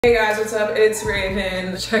Hey guys, what's up? It's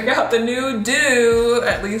Raven. Check out the new do,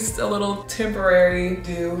 at least a little temporary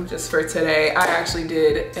do just for today. I actually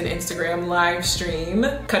did an Instagram live stream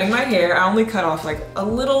cutting my hair. I only cut off like a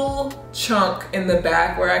little chunk in the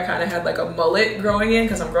back where I kind of had like a mullet growing in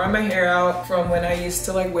because I'm growing my hair out from when I used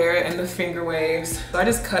to like wear it in the finger waves. So I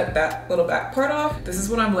just cut that little back part off. This is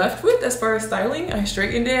what I'm left with as far as styling. I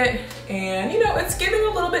straightened it and you know, it's giving a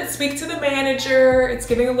little bit speak to the manager. It's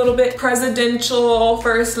giving a little bit presidential,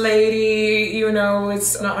 first lady, you know,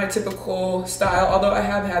 it's not my typical style, although I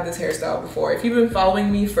have had this hairstyle before. If you've been following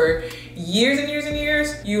me for years and years and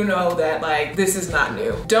years, you know that like this is not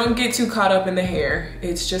new. Don't get too caught up in the hair.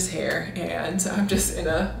 It's just hair and I'm just in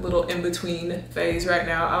a little in-between phase right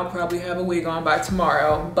now. I'll probably have a wig on by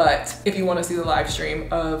tomorrow, but if you want to see the live stream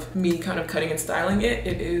of me kind of cutting and styling it,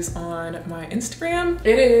 it is on my Instagram.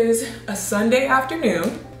 It is a Sunday afternoon,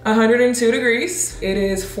 102 degrees. It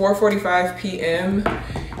is 4:45 p.m.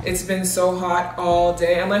 It's been so hot all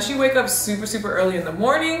day, unless you wake up super early in the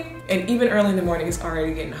morning, and even early in the morning it's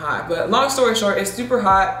already getting hot. But long story short, it's super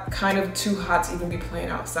hot, kind of too hot to even be playing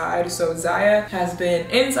outside. So Ziya has been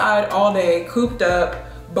inside all day, cooped up,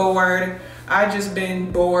 bored. I've just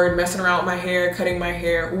been bored, messing around with my hair, cutting my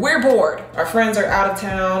hair. We're bored. Our friends are out of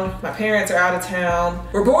town. My parents are out of town.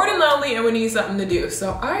 We're bored and lonely and we need something to do.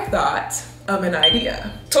 So I thought of an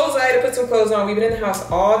idea. Told Ziya to put some clothes on. We've been in the house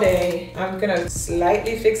all day. I'm gonna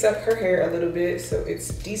slightly fix up her hair a little bit so it's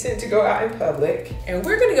decent to go out in public. And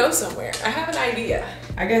we're gonna go somewhere. I have an idea.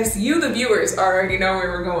 I guess you, the viewers, already know where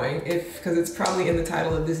we're going, because it's probably in the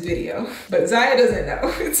title of this video. But Ziya doesn't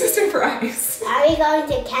know. It's a surprise. Are we going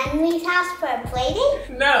to Kenley's house for a play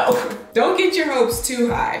date? No. Don't get your hopes too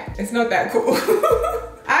high. It's not that cool.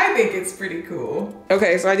 I think it's pretty cool.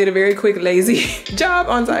 Okay, so I did a very quick, lazy job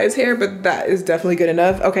on Ziya's hair, but that is definitely good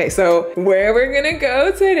enough. Okay, so where we're gonna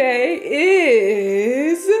go today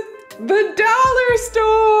is the dollar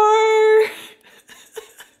store.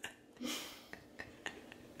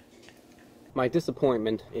 My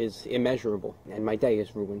disappointment is immeasurable, and my day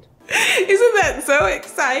is ruined. Isn't that so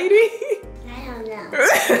exciting? I don't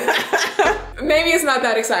know. Maybe it's not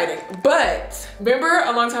that exciting, but remember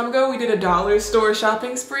a long time ago we did a dollar store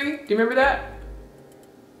shopping spree? Do you remember that?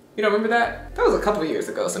 You don't remember that? That was a couple of years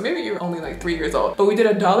ago, so maybe you were only like 3 years old. But we did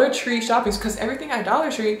a Dollar Tree shopping because everything at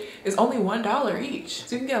Dollar Tree is only $1 each.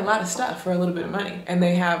 So you can get a lot of stuff for a little bit of money. And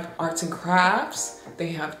they have arts and crafts, they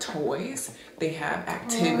have toys, they have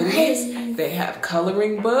activities, they have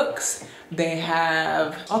coloring books, they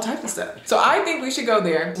have all types of stuff. So I think we should go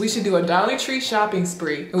there. We should do a Dollar Tree shopping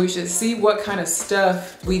spree and we should see what kind of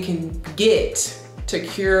stuff we can get to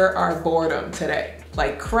cure our boredom today.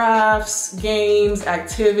 Like crafts, games,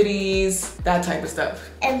 activities, that type of stuff.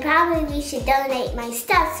 And probably we should donate my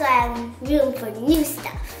stuff so I have room for new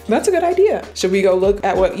stuff. That's a good idea. Should we go look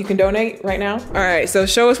at what you can donate right now? All right, so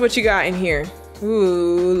show us what you got in here.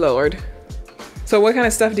 Ooh, Lord. So what kind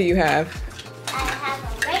of stuff do you have? I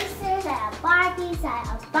have erasers, I have Barbies, I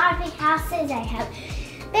have Barbie houses, I have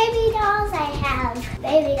baby dolls, I have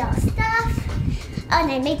baby doll stuff. Oh,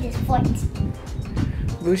 and I made this fort.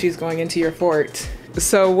 Bushi's going into your fort.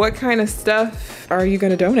 So what kind of stuff are you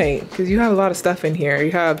gonna donate? Because you have a lot of stuff in here.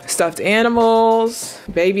 You have stuffed animals,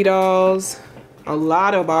 baby dolls, a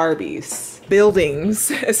lot of Barbies, buildings,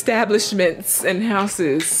 establishments, and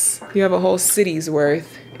houses. You have a whole city's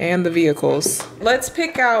worth and the vehicles. Let's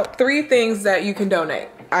pick out 3 things that you can donate.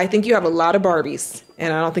 I think you have a lot of Barbies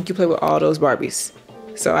and I don't think you play with all those Barbies.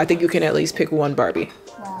 So I think you can at least pick 1 Barbie.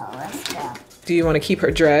 Well, let's go. Do you wanna keep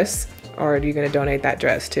her dress or are you gonna donate that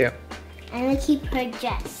dress too? I'm gonna keep her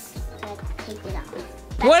dress. So I take it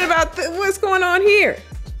off. What about what's going on here?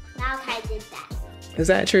 Malachi did that. Is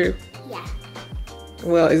that true? Yeah.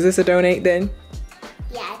 Well, is this a donate then?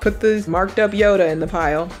 Yeah. Put the marked up Yoda in the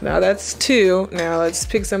pile. Now that's 2. Now let's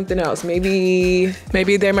pick something else. Maybe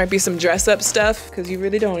there might be some dress up stuff because you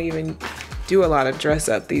really don't even do a lot of dress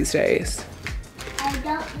up these days. I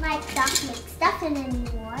don't like Doc McStuffin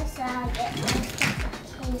anymore, so I'll get my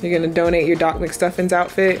stuff. You're gonna donate your Doc McStuffins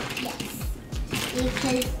outfit? Yes.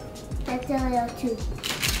 Because that's a little too.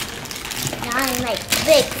 Now I'm like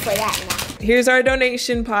big for that now. Here's our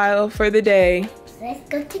donation pile for the day. So let's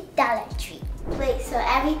go to Dollar Tree. Wait, so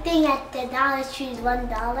everything at the Dollar Tree is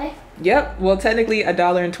 $1? Yep, well technically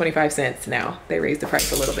 $1.25 now. They raised the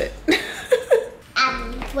price a little bit.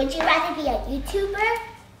 Would you rather be a YouTuber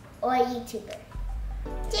or a YouTuber?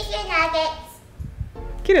 Chicken nuggets.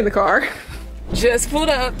 Get in the car. Just pulled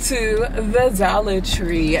up to the Dollar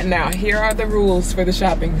Tree. Now, here are the rules for the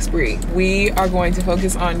shopping spree. We are going to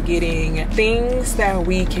focus on getting things that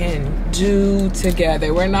we can do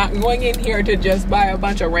together. We're not going in here to just buy a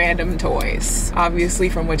bunch of random toys. Obviously,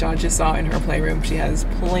 from what y'all just saw in her playroom, she has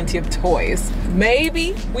plenty of toys.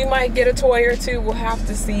 Maybe we might get a toy or two. We'll have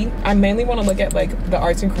to see. I mainly want to look at like the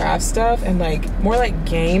arts and crafts stuff and like more like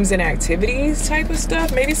games and activities type of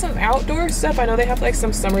stuff. Maybe some outdoor stuff. I know they have like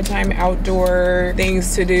some summertime outdoor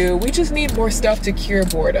things to do. We just need more stuff to cure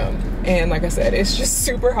boredom. And like I said, it's just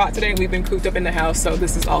super hot today. We've been cooped up in the house, so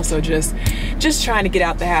this is also just trying to get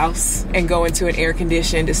out the house and go into an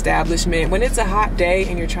air-conditioned establishment. When it's a hot day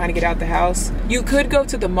and you're trying to get out the house, you could go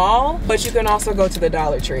to the mall, but you can also go to the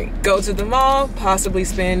Dollar Tree. Go to the mall, possibly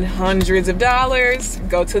spend hundreds of dollars.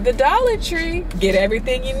 Go to the Dollar Tree, get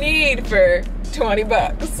everything you need for 20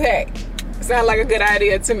 bucks. Hey, sounds like a good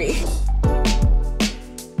idea to me.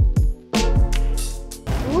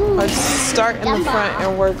 Let's start in the front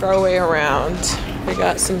and work our way around. We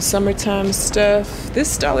got some summertime stuff.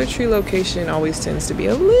 This Dollar Tree location always tends to be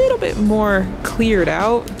a little bit more cleared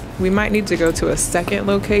out. We might need to go to a second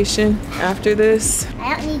location after this.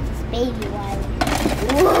 I don't need this baby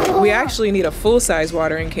water. We actually need a full-size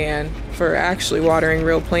watering can for actually watering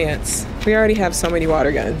real plants. We already have so many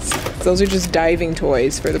water guns. Those are just diving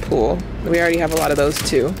toys for the pool. We already have a lot of those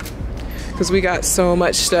too, because we got so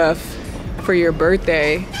much stuff for your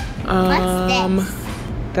birthday. What's this?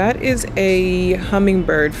 That is a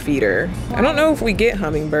hummingbird feeder. I don't know if we get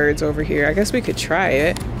hummingbirds over here. I guess we could try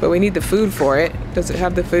it, but we need the food for it. Does it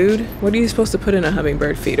have the food? What are you supposed to put in a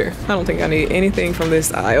hummingbird feeder? I don't think I need anything from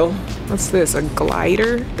this aisle. What's this, a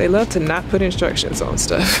glider? They love to not put instructions on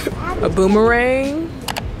stuff. A boomerang?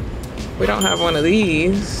 We don't have one of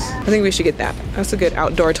these. I think we should get that. That's a good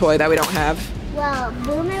outdoor toy that we don't have. Well,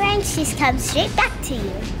 boomerangs just come straight back to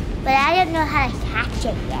you, but I don't know how to catch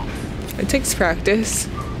it yet. It takes practice.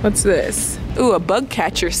 What's this? Ooh, a bug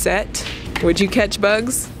catcher set. Would you catch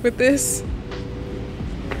bugs with this?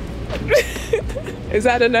 Is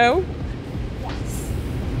that a no? Yes.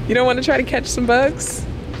 You don't want to try to catch some bugs?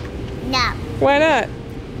 No. Why not?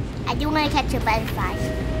 I do want to catch a butterfly.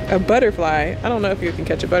 A butterfly? I don't know if you can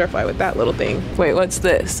catch a butterfly with that little thing. Wait, what's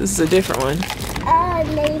this? This is a different one. Oh,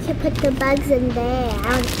 and then you can put the bugs in there.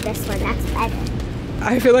 I want this one, that's better.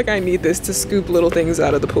 I feel like I need this to scoop little things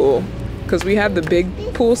out of the pool, because we have the big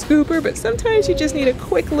pool scooper, but sometimes you just need a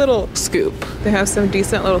quick little scoop. They have some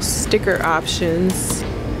decent little sticker options.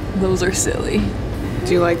 Those are silly.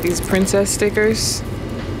 Do you like these princess stickers?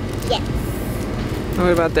 Yes.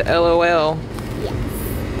 What about the LOL?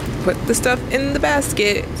 Yes. Put the stuff in the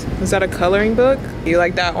basket. Is that a coloring book? You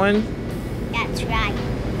like that one? That's right.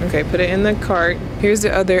 Okay, put it in the cart. Here's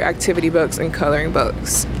the other activity books and coloring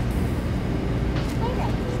books.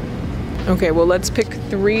 Okay, well, let's pick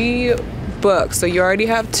 3 books. So you already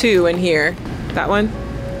have 2 in here. That one?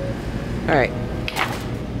 All right.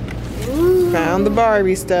 Ooh. Found the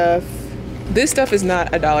Barbie stuff. This stuff is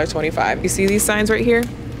not $1.25. You see these signs right here?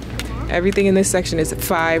 Everything in this section is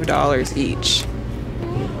 $5 each.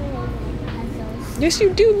 Yes,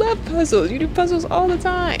 you do love puzzles. You do puzzles all the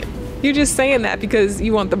time. You're just saying that because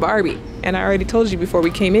you want the Barbie. And I already told you before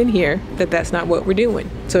we came in here that that's not what we're doing.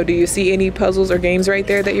 So do you see any puzzles or games right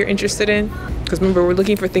there that you're interested in? Because remember, we're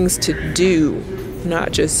looking for things to do,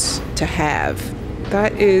 not just to have.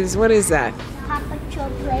 That is, what is that? Paw Patrol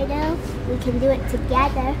Play-Doh. We can do it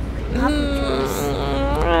together.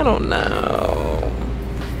 I don't know.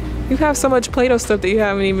 You have so much Play-Doh stuff that you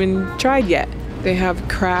haven't even tried yet. They have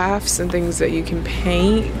crafts and things that you can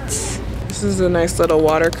paint. This is a nice little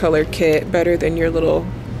watercolor kit, better than your little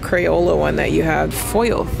Crayola one that you have.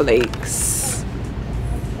 Foil flakes.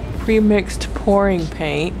 Pre-mixed pouring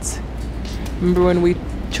paint. Remember when we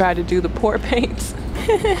tried to do the pour paints?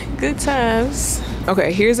 Good times.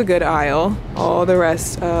 Okay, here's a good aisle. All the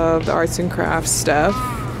rest of the arts and crafts stuff.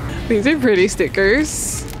 These are pretty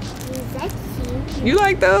stickers. That's cute. You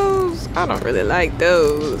like those? I don't really like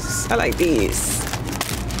those. I like these.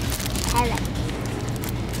 I like it.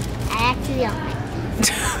 I actually don't like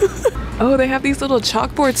it. Oh, they have these little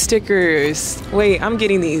chalkboard stickers. Wait, I'm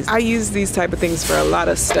getting these. I use these type of things for a lot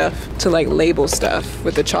of stuff, to like label stuff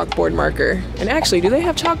with the chalkboard marker. And actually, do they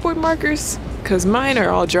have chalkboard markers? Because mine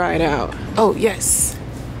are all dried out. Oh, yes.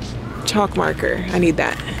 Chalk marker. I need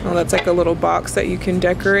that. Oh, that's like a little box that you can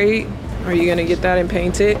decorate. Are you gonna get that and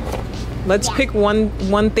paint it? Let's pick one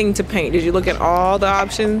thing to paint. Did you look at all the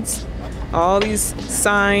options? All these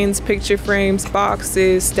signs, picture frames,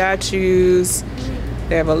 boxes, statues.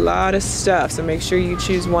 They have a lot of stuff, so make sure you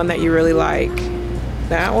choose one that you really like.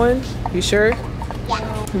 That one? You sure?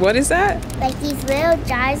 Yeah. What is that? Like these little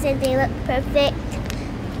jars, and they look perfect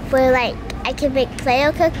for like, I can make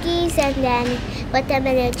Play-Doh cookies and then put them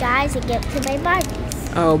in the jars and give to my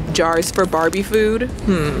Barbies. Oh, jars for Barbie food?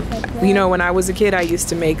 You know, when I was a kid, I used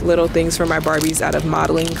to make little things for my Barbies out of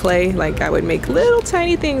modeling clay. Like I would make little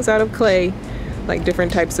tiny things out of clay, like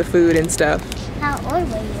different types of food and stuff. How old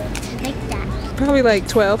were you to make that? Probably like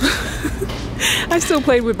 12. I still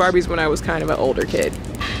played with Barbies when I was kind of an older kid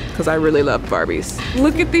because I really loved Barbies.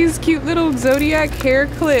 Look at these cute little zodiac hair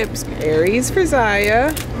clips. Aries for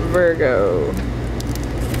Ziya, Virgo.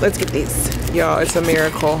 Let's get these. Y'all, it's a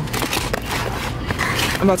miracle.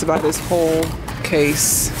 I'm about to buy this whole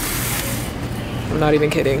case. I'm not even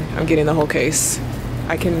kidding. I'm getting the whole case.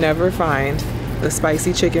 I can never find the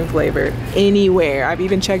spicy chicken flavor anywhere. I've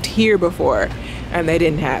even checked here before and they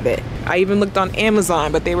didn't have it. I even looked on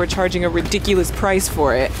Amazon, but they were charging a ridiculous price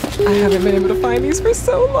for it. I haven't been able to find these for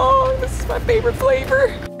so long. This is my favorite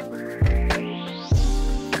flavor.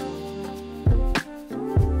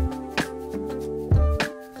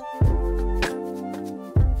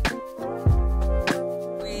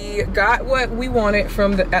 Got what we wanted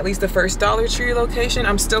from at least the first Dollar Tree location.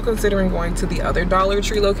 I'm still considering going to the other Dollar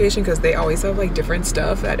Tree location because they always have like different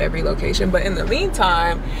stuff at every location. But in the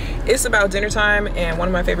meantime, it's about dinner time and one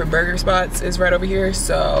of my favorite burger spots is right over here.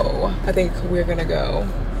 So I think we're gonna go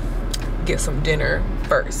get some dinner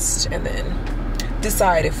first and then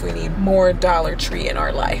decide if we need more Dollar Tree in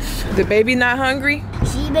our life. The baby not hungry?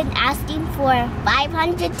 She's been asking for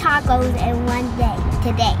 500 tacos in one day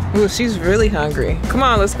today. Ooh, she's really hungry. Come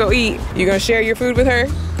on, let's go eat. You gonna share your food with her?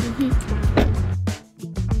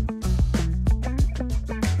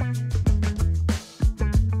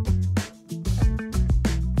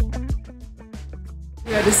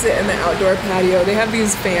 We had to sit in the outdoor patio. They have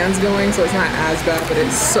these fans going, so it's not as bad, but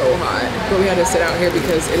it's so hot. But we had to sit out here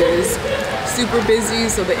because it is super busy,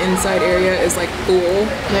 so the inside area is like full.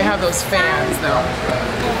 They have those fans though.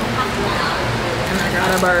 And I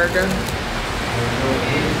got a burger.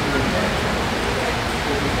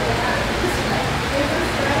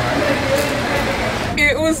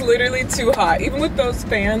 It was literally too hot. Even with those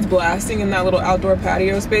fans blasting in that little outdoor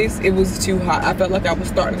patio space, it was too hot. I felt like I was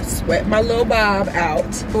starting to sweat my little bob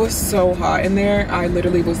out. It was so hot in there. I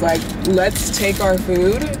literally was like, let's take our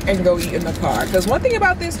food and go eat in the car. Because one thing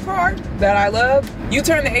about this car that I love, you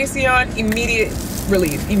turn the AC on, immediate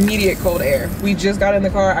relief, immediate cold air. We just got in the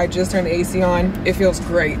car. I just turned the AC on. It feels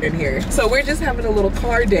great in here. So we're just having a little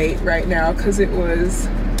car date right now because it was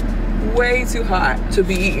way too hot to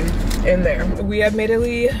be eating in there. We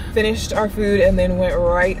immediately finished our food and then went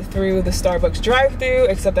right through the Starbucks drive-thru,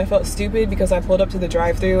 except I felt stupid because I pulled up to the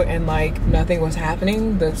drive-thru and like nothing was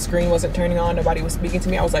happening. The screen wasn't turning on, nobody was speaking to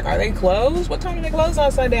me. I was like, are they closed? What time do they close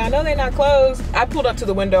on Sunday? I know they're not closed. I pulled up to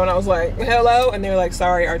the window and I was like, hello, and they were like,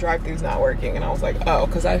 sorry, our drive-thru's not working. And I was like, oh,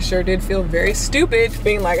 because I sure did feel very stupid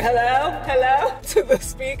being like, hello to the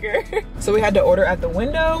speaker. So we had to order at the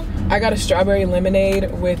window. I got a strawberry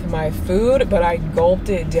lemonade with my food, but I gulped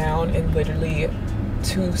it down in literally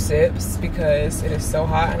 2 sips because it is so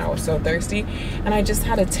hot and I was so thirsty, and I just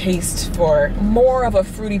had a taste for more of a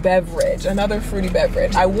fruity beverage, another fruity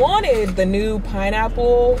beverage. I wanted the new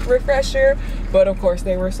pineapple refresher, but of course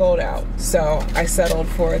they were sold out, so I settled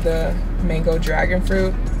for the mango dragon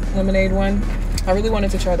fruit lemonade one. I really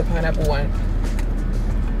wanted to try the pineapple one.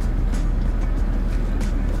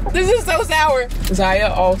 This is so sour. Ziya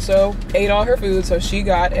also ate all her food, so she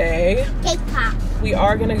got a cake pop. We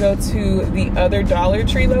are gonna go to the other Dollar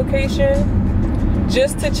Tree location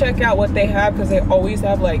just to check out what they have because they always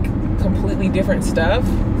have like completely different stuff.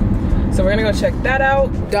 So we're gonna go check that out.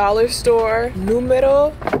 Dollar store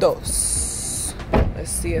numero 2.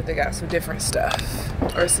 Let's see if they got some different stuff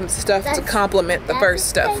or some stuff to complement the first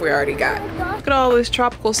stuff we already got. Look at all this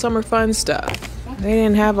tropical summer fun stuff. They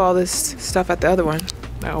didn't have all this stuff at the other one.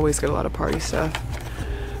 I always get a lot of party stuff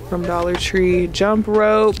from Dollar Tree. Jump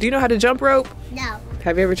rope. Do you know how to jump rope? No.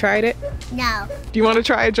 Have you ever tried it? No. Do you want to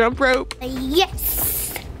try a jump rope?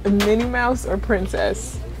 Yes. Minnie Mouse or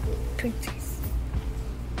Princess? Princess.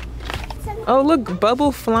 Oh, look,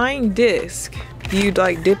 bubble flying disc. You'd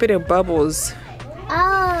like dip it in bubbles.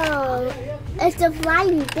 Oh, it's a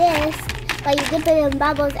flying disc, but you dip it in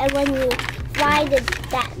bubbles, and when you fly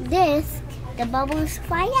that disc, the bubbles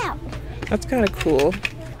fly out. That's kind of cool.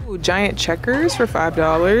 Ooh, giant checkers for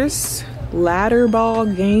 $5. Ladder ball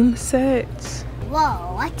game set.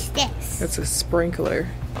 Whoa, what's this? That's a sprinkler.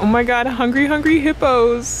 Oh my god, Hungry Hungry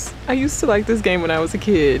Hippos. I used to like this game when I was a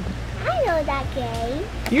kid. I know that game.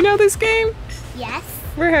 You know this game? Yes.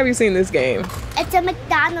 Where have you seen this game? It's a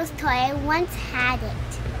McDonald's toy. I once had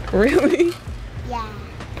it. Really? Yeah.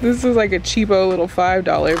 This is like a cheapo little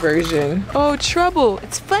 $5 version. Oh, trouble.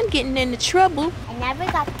 It's fun getting into trouble. I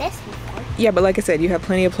never got this before. Yeah, but like I said, you have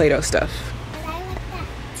plenty of Play-Doh stuff. But I like that.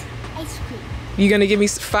 Ice cream. You gonna give me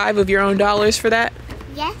 5 of your own dollars for that?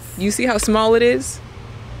 Yes. You see how small it is?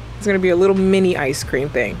 It's gonna be a little mini ice cream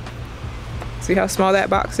thing. See how small that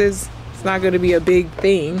box is? It's not gonna be a big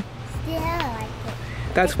thing. Still like it.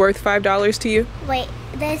 That's worth $5 to you? Wait,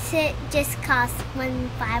 does it just cost one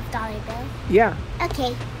 $5 bill? Yeah.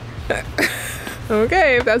 Okay.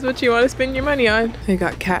 Okay, if that's what you want to spend your money on. They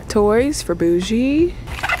got cat toys for Bougie.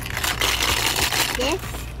 This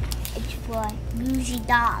is for Bougie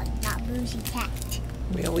dog, not Bougie cat.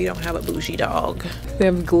 Well, we don't have a Bougie dog. They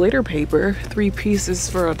have glitter paper, 3 pieces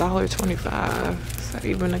for $1.25. Is that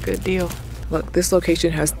even a good deal? Look, this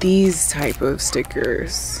location has these type of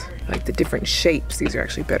stickers. Like the different shapes. These are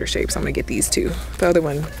actually better shapes. I'm gonna get these too. The other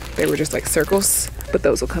one, they were just like circles, but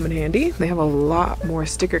those will come in handy. They have a lot more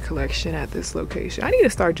sticker collection at this location. I need to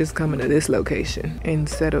start just coming to this location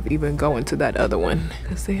instead of even going to that other one,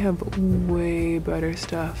 because they have way better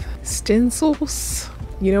stuff. Stencils.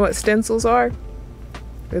 You know what stencils are?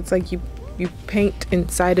 It's like you paint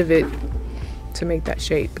inside of it to make that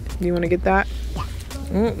shape. You want to get that?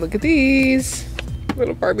 Yeah. Look at these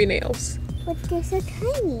little Barbie nails. But they're so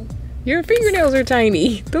tiny. Your fingernails are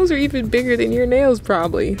tiny. Those are even bigger than your nails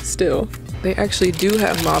probably still. They actually do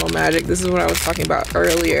have model magic. This is what I was talking about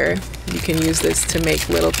earlier. You can use this to make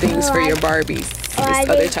little things for your Barbies. This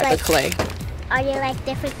other type of clay. Are they like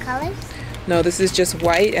different colors? No, this is just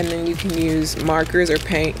white, and then you can use markers or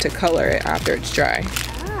paint to color it after it's dry.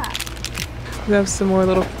 Ah. We have some more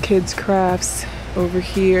little kids crafts over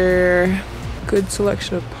here. Good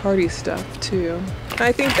selection of party stuff too.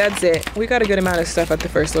 I think that's it. We got a good amount of stuff at the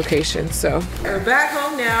first location, so. We're back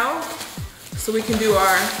home now, so we can do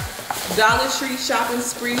our Dollar Tree shopping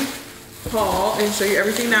spree haul and show you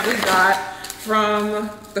everything that we got. From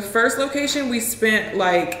the first location, we spent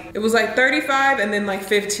it was like $35 and then like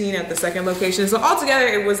 $15 at the second location. So altogether,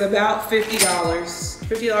 it was about $50.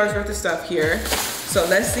 $50 worth of stuff here. So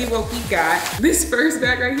let's see what we got. This first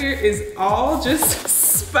bag right here is all just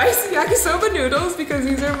spicy yakisoba noodles, because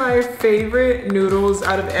these are my favorite noodles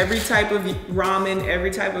out of every type of ramen,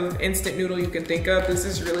 every type of instant noodle you can think of. This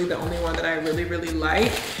is really the only one that I really, really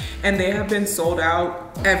like. And they have been sold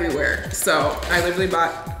out everywhere. So I literally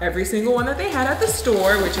bought every single one that they had at the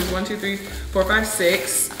store, which is 1, 2, 3, 4, 5,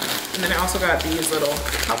 6. And then I also got these little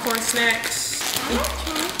popcorn snacks.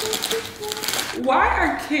 Why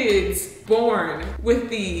are kids born with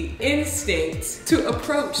the instinct to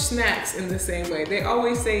approach snacks in the same way? They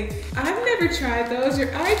always say, I've never tried those,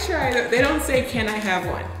 or I tried it. They don't say, can I have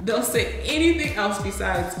one? They'll say anything else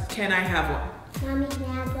besides, can I have one? Mommy, can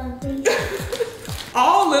I have one, please?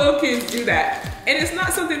 All little kids do that. And it's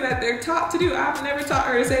not something that they're taught to do. I've never taught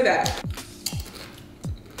her to say that.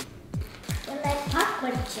 They're like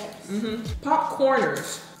popcorn chips.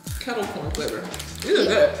 Popcorners, kettle corn flavor. These are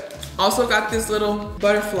good. Also got this little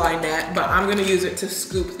butterfly net, but I'm gonna use it to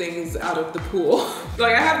scoop things out of the pool.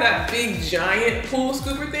 Like I have that big giant pool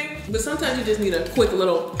scooper thing, but sometimes you just need a quick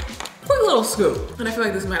little scoop. And I feel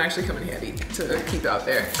like this might actually come in handy to keep out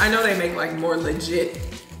there. I know they make like more legit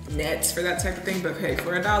nets for that type of thing, but hey,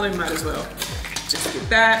 for $1, might as well just get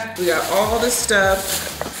that. We got all the stuff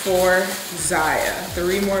for Ziya.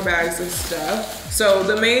 3 more bags of stuff. So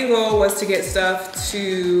the main goal was to get stuff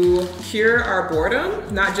to cure our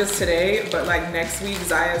boredom, not just today, but like next week.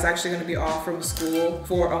 Ziya is actually gonna be off from school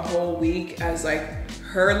for a whole week as like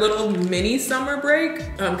her little mini summer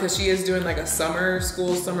break, because she is doing like a summer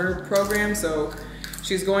program. So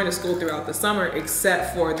she's going to school throughout the summer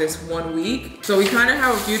except for this 1 week. So we kind of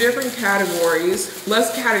have a few different categories.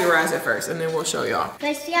 Let's categorize it first and then we'll show y'all.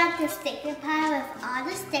 First we have the sticker pile with all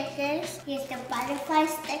the stickers. Here's the butterfly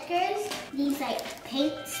stickers. These like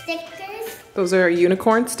paint stickers. Those are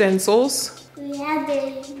unicorn stencils. We have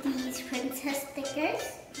these princess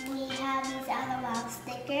stickers. We have these LOL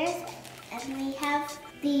stickers. And we have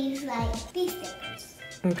these stickers.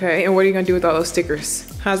 Okay, and what are you gonna do with all those stickers?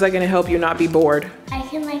 How's that gonna help you not be bored? I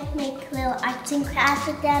can like make little arts and crafts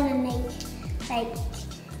with them and make like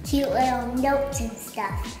cute little notes and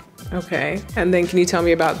stuff. Okay, and then can you tell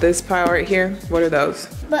me about this pile right here? What are those?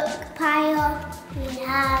 Book pile, we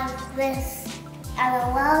have this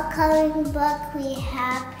LOL coloring book, we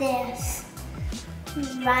have this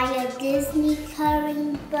Raya Disney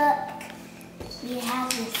coloring book, we have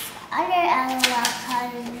this other LOL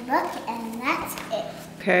coloring book, and that's it.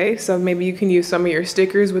 Okay, so maybe you can use some of your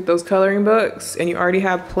stickers with those coloring books, and you already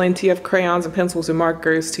have plenty of crayons and pencils and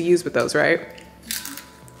markers to use with those, right?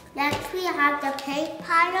 Next we have the paint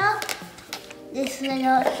pile. this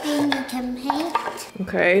little thing you can paint.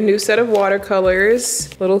 Okay, new set of watercolors.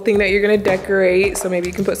 Little thing that you're gonna decorate, so maybe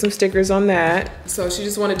you can put some stickers on that. So she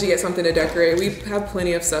just wanted to get something to decorate. We have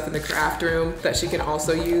plenty of stuff in the craft room that she can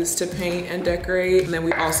also use to paint and decorate. And then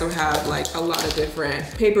we also have like a lot of different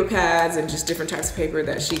paper pads and just different types of paper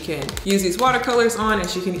that she can use these watercolors on, and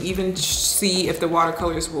she can even see if the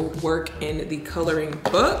watercolors will work in the coloring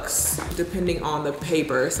books, depending on the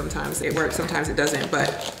paper. Sometimes it works, sometimes it doesn't,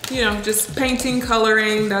 but you know, just painting,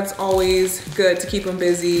 coloring, that's always good to keep them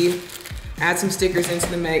busy. Add some stickers into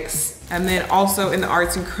the mix. And then also in the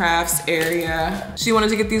arts and crafts area, she wanted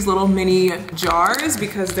to get these little mini jars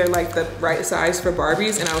because they're like the right size for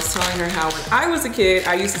Barbies. And I was telling her how when I was a kid,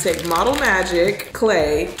 I used to take Model Magic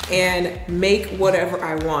clay and make whatever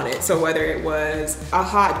I wanted. So whether it was a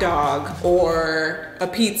hot dog or a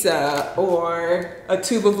pizza or a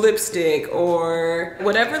tube of lipstick or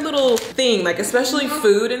whatever little thing, like especially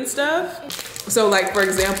food and stuff. So like, for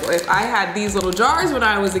example, if I had these little jars when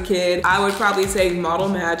I was a kid, I would probably take Model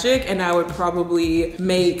Magic and I would probably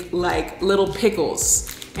make like little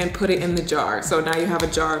pickles and put it in the jar. So now you have a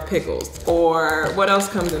jar of pickles. Or what else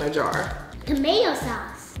comes in a jar? Tomato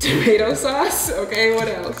sauce. Tomato sauce, okay, what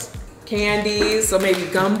else? Candies, so maybe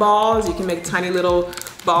gumballs. You can make tiny little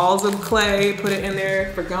balls of clay, put it in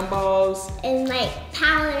there for gumballs. And like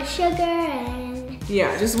powdered sugar and...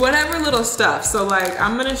 Yeah, just whatever little stuff. So like,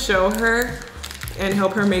 I'm gonna show her and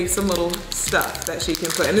help her make some little stuff that she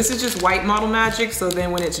can put. And this is just white Model Magic, so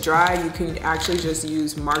then when it's dry, you can actually just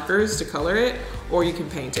use markers to color it, or you can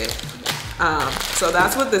paint it. So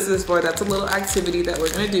that's what this is for. That's a little activity that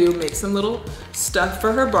we're gonna do, make some little stuff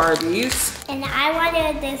for her Barbies. And I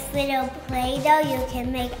wanted this little Play-Doh. You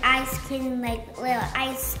can make ice cream, like little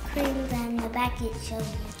ice creams, and the back it shows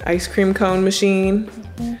you. Ice cream cone machine.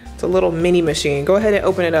 It's a little mini machine. Go ahead and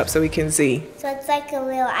open it up so we can see. So it's like a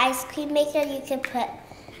little ice cream maker. You can put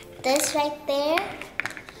this right there,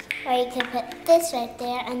 or you can put this right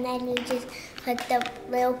there, and then you just put the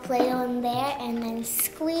little Play-Doh in there and then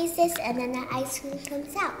squeeze this, and then the ice cream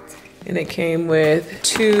comes out. And it came with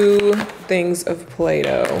 2 things of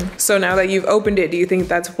Play-Doh. So now that you've opened it, do you think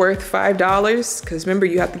that's worth $5? Because remember,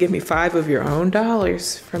 you have to give me 5 of your own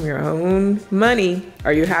dollars from your own money.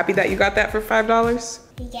 Are you happy that you got that for $5?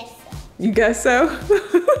 Yes. You guess so?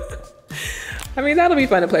 I mean, that'll be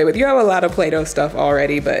fun to play with. You have a lot of Play-Doh stuff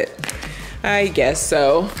already, but I guess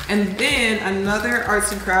so. And then another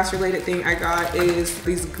arts and crafts related thing I got is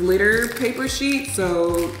these glitter paper sheets.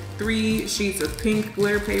 So 3 sheets of pink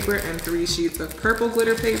glitter paper and 3 sheets of purple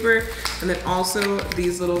glitter paper. And then also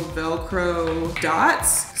these little Velcro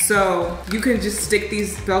dots. So you can just stick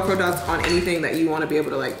these Velcro dots on anything that you want to be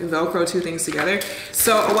able to like Velcro 2 things together.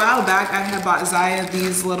 So a while back I had bought Ziya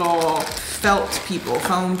these little felt people,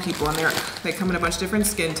 foam people, and they come in a bunch of different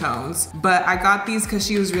skin tones. But I got these because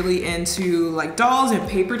she was really into like dolls and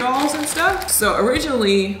paper dolls and stuff. So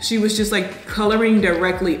originally she was just like coloring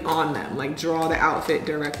directly on them, like draw the outfit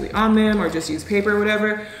directly on them or just use paper or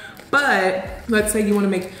whatever. But let's say you want to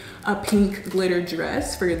make a pink glitter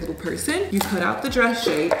dress for your little person. You cut out the dress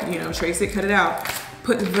shape, you know, trace it, cut it out.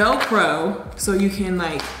 Put Velcro so you can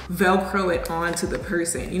like Velcro it onto the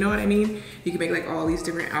person. You know what I mean? You can make like all these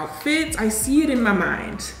different outfits. I see it in my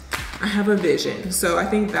mind. I have a vision. So I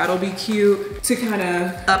think that'll be cute to kind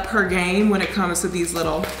of up her game when it comes to these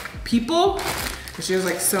little people. She has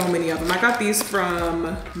like so many of them. I got these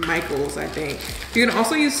from Michael's, I think. You can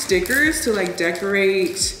also use stickers to like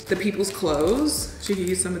decorate the people's clothes. She could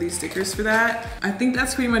use some of these stickers for that. I think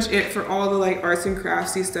that's pretty much it for all the like arts and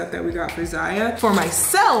craftsy stuff that we got for Ziya. For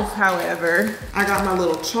myself, however, I got my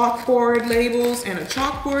little chalkboard labels and a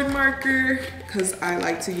chalkboard marker because I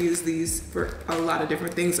like to use these for a lot of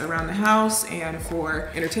different things around the house and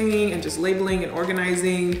for entertaining and just labeling and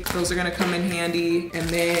organizing. Those are gonna come in handy. And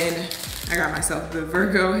then I got myself the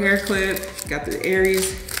Virgo hair clip, got the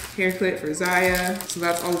Aries hair clip for Ziya. So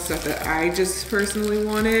that's all the stuff that I just personally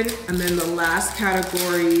wanted. And then the last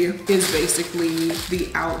category is basically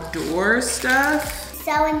the outdoor stuff.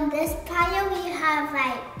 So in this pile we have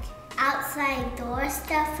like outside door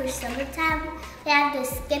stuff for summertime. We have the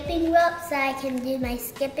skipping rope so I can do my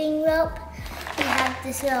skipping rope. We have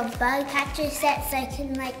this little bug catcher set so I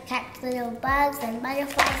can like catch little bugs and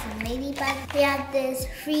butterflies and ladybugs. We have this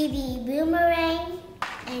 3D boomerang,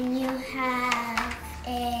 and you have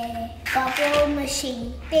a bubble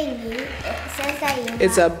machine thingy. It says that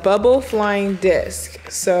it's a bubble flying disc.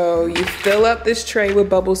 So you fill up this tray with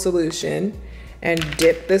bubble solution and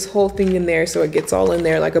dip this whole thing in there so it gets all in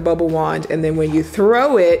there like a bubble wand. And then when you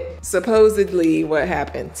throw it, supposedly what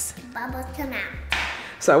happens? Bubbles come out.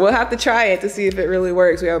 So we'll have to try it to see if it really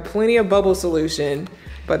works. We have plenty of bubble solution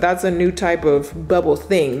but that's a new type of bubble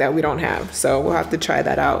thing that we don't have. So we'll have to try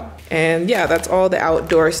that out. And yeah, that's all the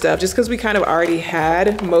outdoor stuff. Just because we kind of already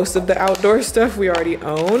had most of the outdoor stuff we already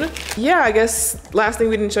own. Yeah, I guess last thing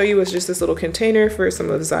we didn't show you was just this little container for some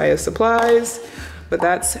of Ziya's supplies. But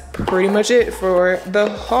that's pretty much it for the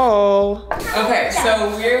haul. Okay,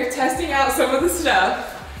 so we're testing out some of the stuff.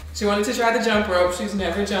 She wanted to try the jump rope. She's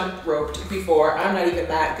never jump roped before. I'm not even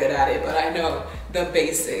that good at it, but I know the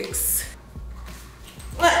basics.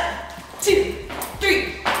 1, 2, 3,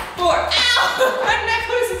 4. Ow! My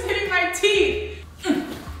necklace is hitting my teeth.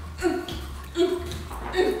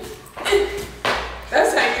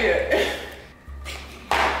 That's not good.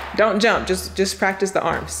 Don't jump, just practice the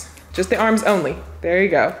arms. Just the arms only. There you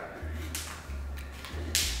go.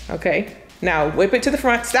 Okay, now whip it to the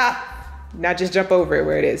front, stop. Now just jump over it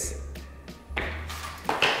where it is.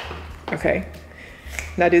 Okay,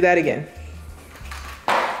 now do that again.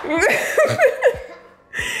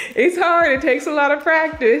 It's hard, it takes a lot of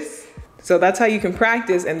practice. So that's how you can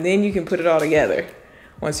practice, and then you can put it all together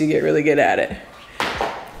once you get really good at it.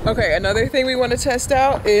 Okay, another thing we want to test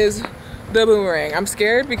out is the boomerang. I'm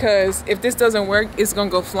scared because if this doesn't work, it's gonna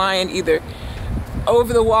go flying either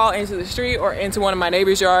over the wall into the street or into one of my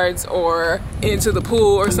neighbor's yards or into the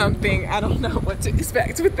pool or something. I don't know what to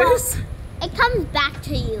expect with this. It comes back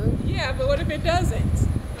to you. Yeah, but what if it doesn't? Let's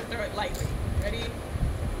throw it lightly. Ready?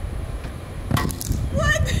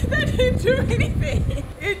 What? That didn't do anything.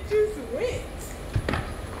 It just went.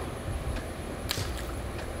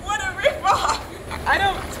 What a rip-off. I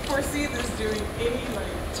don't foresee this doing any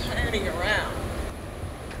turning around.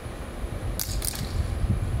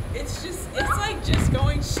 It's like just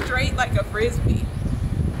going straight like a Frisbee.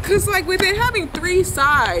 Cause like with it having 3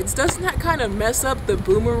 sides, doesn't that kind of mess up the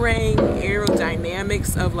boomerang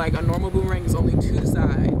aerodynamics of like a normal boomerang is only 2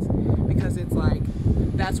 sides? Because it's like,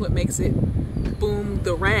 that's what makes it boom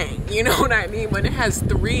the rang, you know what I mean? When it has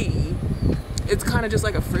 3, it's kind of just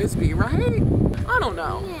like a Frisbee, right? I don't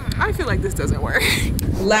know. Yeah. I feel like this doesn't work.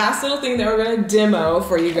 Last little thing that we're gonna demo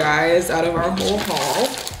for you guys out of our whole haul,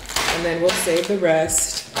 and then we'll save the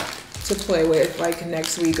rest to play with like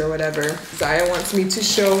next week or whatever. Ziya wants me to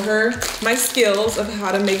show her my skills of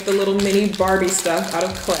how to make the little mini Barbie stuff out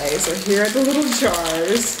of clay. So here are the little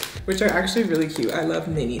jars, which are actually really cute. I love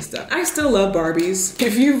mini stuff. I still love Barbies.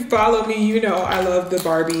 If you follow me, you know I love the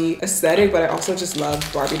Barbie aesthetic, but I also just love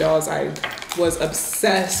Barbie dolls. I was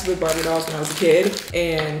obsessed with Barbie dolls when I was a kid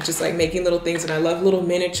and just like making little things, and I love little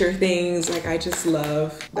miniature things. Like I just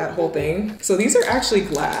love that whole thing. So these are actually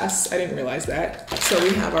glass. I didn't realize that. So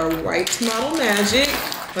we have our white model magic.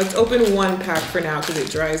 Let's open one pack for now because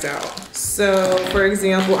it dries out. So for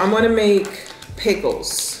example, I'm gonna make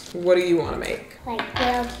pickles. What do you wanna make? Like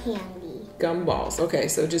little candy. Gumballs. Okay,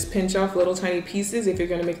 so just pinch off little tiny pieces if you're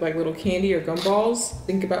gonna make like little candy or gumballs.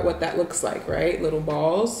 Think about what that looks like, right? Little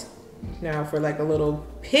balls. Now for like a little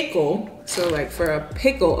pickle, so like for a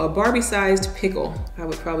pickle, a Barbie-sized pickle, I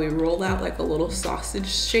would probably roll out like a little sausage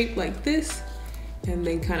shape like this, and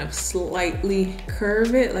then kind of slightly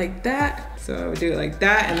curve it like that. So I would do it like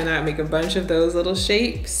that, and then I would make a bunch of those little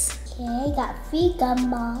shapes. Okay, got 3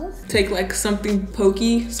 gumballs. Take like something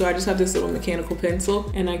pokey, so I just have this little mechanical pencil,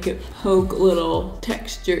 and I could poke little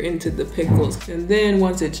texture into the pickles. And then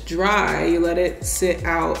once it's dry, you let it sit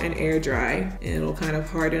out and air dry, and it'll kind of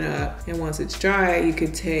harden up. And once it's dry, you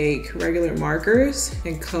could take regular markers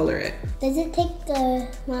and color it. Does it take a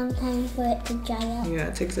long time for it to dry out? Yeah,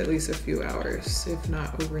 it takes at least a few hours, if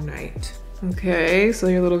not overnight. Okay, so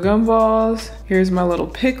your little gumballs. Here's my little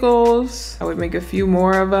pickles. I would make a few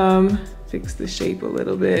more of them, fix the shape a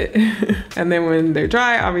little bit. And then when they're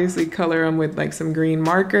dry, obviously color them with like some green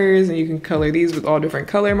markers, and you can color these with all different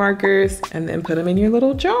color markers, and then put them in your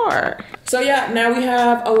little jar. So yeah, now we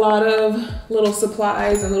have a lot of little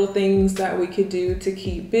supplies and little things that we could do to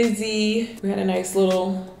keep busy. We had a nice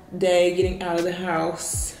little day getting out of the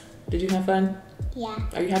house. Did you have fun? Yeah.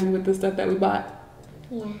 Are you happy with the stuff that we bought?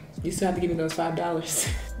 Yeah. You still have to give me those $5.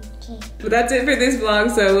 Okay. But that's it for this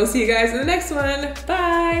vlog, so we'll see you guys in the next one.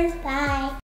 Bye. Bye.